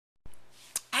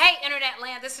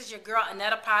This is your girl,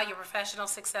 Annetta Powell, your professional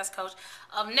success coach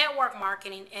of network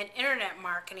marketing and internet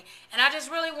marketing. And I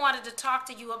just really wanted to talk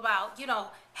to you about,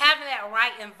 having that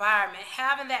right environment,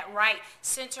 having that right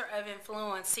center of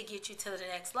influence to get you to the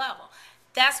next level.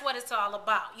 That's what it's all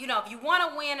about. If you want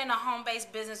to win in a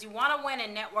home-based business, you want to win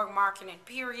in network marketing,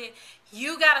 period,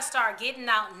 you got to start getting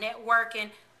out networking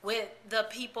with the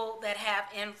people that have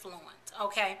influence,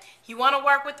 okay? You want to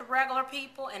work with the regular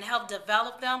people and help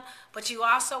develop them, but you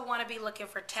also want to be looking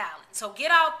for talent. So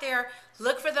get out there,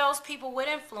 look for those people with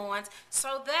influence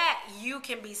so that you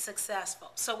can be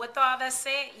successful. So with all that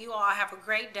said, you all have a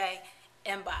great day,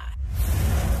 and bye.